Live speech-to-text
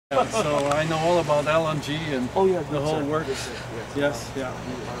So I know all about LNG and the whole work. Yes, yeah.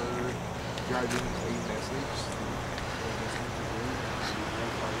 We are driving a message.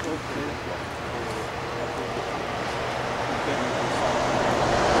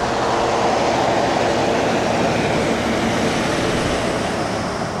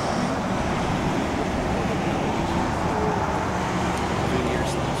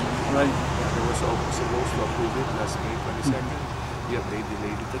 Right. There was supposed to approve it last May 22nd. Yeah, they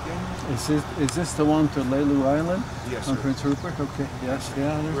delayed it again. Is this the one to Leilu Island? Yes, on sir. Prince Rupert? Okay. Yes.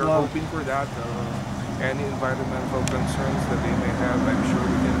 Yeah. There's We're a lot. hoping for that. Any environmental concerns that they may have, I'm sure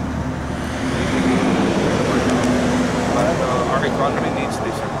we can make it. But our economy needs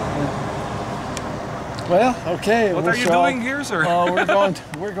this. Well, okay. What are you doing here, sir? Oh,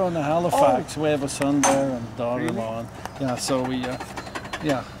 we're going to Halifax. We have a son there and daughter-in-law. Yeah. So we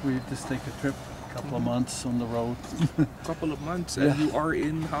just take a trip. Couple of months on the road. Couple of months, and you are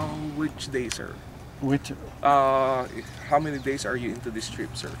in which day, sir? Which? How many days are you into this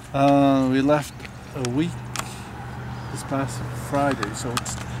trip, sir? We left a week this past Friday, so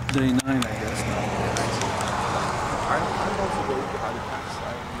it's day 9, I guess now. I'm also going to Halifax.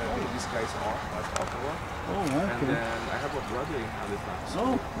 These guys off at Ottawa. Oh, okay. And then I have a brother in Halifax.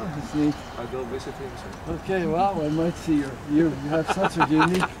 Oh, that's neat. I'll go visit him, sir. Okay, well, I might see you have such a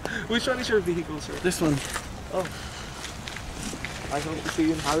unique. Which one is your vehicle, sir? This one. Oh. I hope to see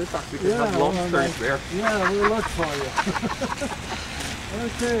you in Halifax because my lobster is there. Yeah, we'll look for you.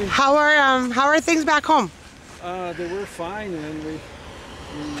 Okay. How are things back home? They were fine, and we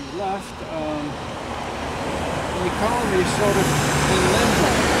left. The economy is sort of in limbo.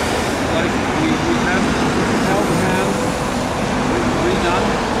 Like we have held hand redone,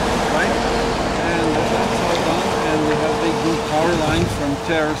 right? And that's all done. And we have big new power lines from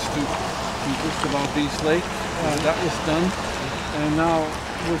Terrace to just about East Lake. That was done. And now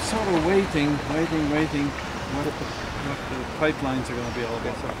we're sort of waiting what the pipelines are going to be all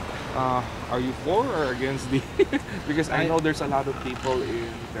about. Are you for or against the? Because I know there's a lot of people in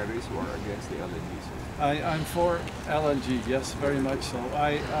Terrace who are against the LNG. I'm for LNG, yes, very much so.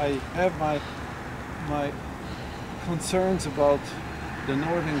 I have my concerns about the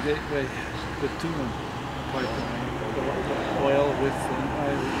Northern Gateway, the Tuman pipeline, the oil with, and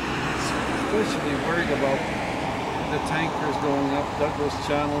I'm especially worried about the tankers going up Douglas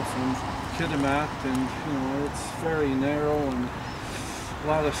Channel from Kitimat, and it's very narrow and a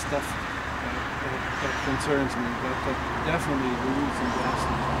lot of stuff that concerns me, but definitely the reason gas.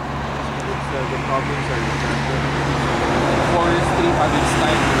 The problems are forestry had its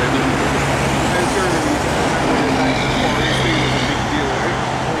time already. I'm sure the reason forestry was a big deal, right?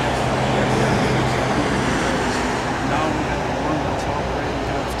 Now we have one that's already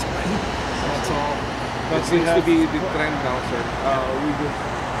out of time. That's all. But it seems to be the trend now, sir. We just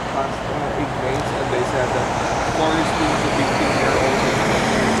passed 8 days and they said that forestry is a big thing here also.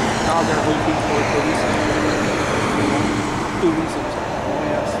 Now they're waiting for tourism. Tourism, sir. Oh,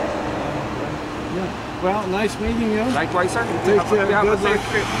 yes. Yeah. Well, nice meeting you. Likewise, sir. Take care. Have a Good safe luck.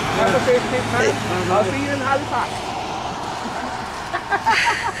 trip. Have a safe trip, sir. I'll see you in Halifax.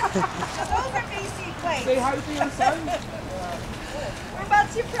 Those are BC plates. Say hi to your son.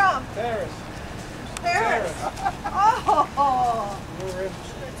 Whereabouts you from? Paris. Paris. Oh. We're in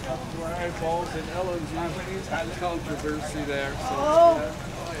where I involved in LNG controversy there. So, Oh.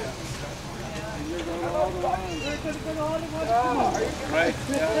 You're going all the way. We're going to go all the way. Right,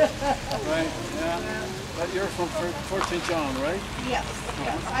 yeah. Right, yeah. But you're from Fort St. John, right? Yes,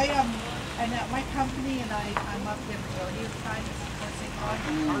 yes. I am, and at my company, and I'm up there majority of the time. It's Fort St.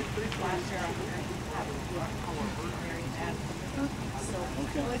 John. Last year I was very happy.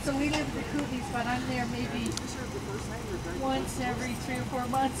 So we live in the Kootenays, but I'm there maybe once every 3 or 4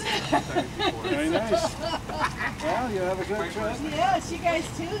 months. Very nice. Well, you have a good trip. Yes, you guys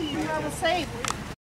too. You travel safe.